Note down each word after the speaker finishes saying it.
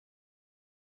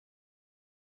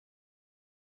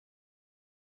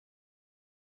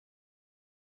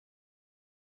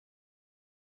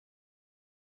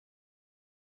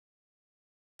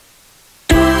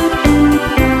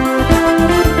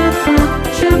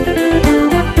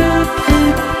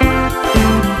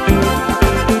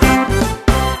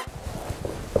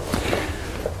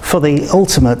For the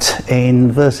ultimate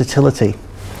in versatility,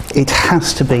 it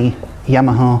has to be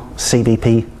Yamaha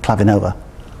CVP Clavinova.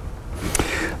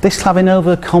 This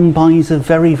Clavinova combines the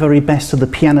very, very best of the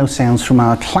piano sounds from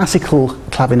our classical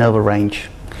Clavinova range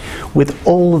with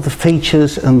all of the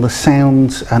features and the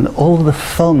sounds and all of the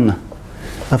fun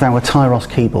of our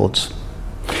Tyros keyboards.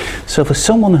 So for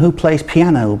someone who plays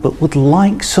piano but would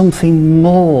like something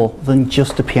more than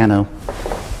just a piano,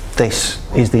 this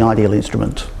is the ideal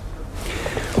instrument.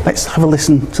 Let's have a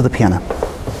listen to the piano.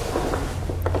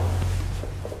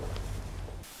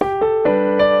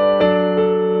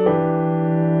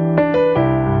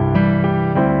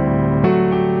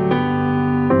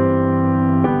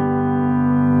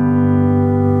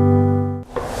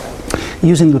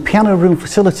 Using the piano room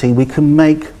facility, we can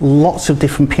make lots of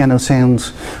different piano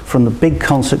sounds, from the big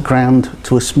concert grand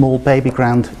to a small baby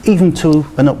grand, even to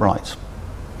an upright.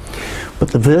 But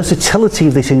the versatility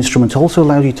of this instrument also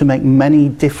allows you to make many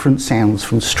different sounds,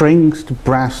 from strings to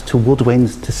brass to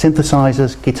woodwinds to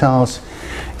synthesizers, guitars,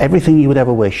 everything you would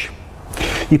ever wish.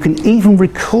 You can even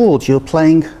record your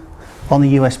playing on a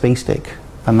USB stick,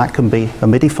 and that can be a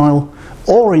MIDI file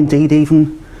or indeed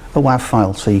even a WAV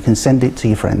file, so you can send it to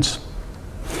your friends.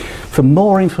 For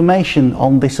more information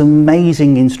on this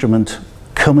amazing instrument,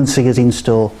 come and see us in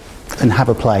store and have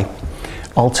a play.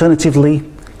 Alternatively,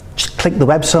 just click the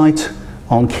website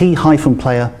on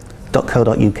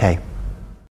key-player.co.uk.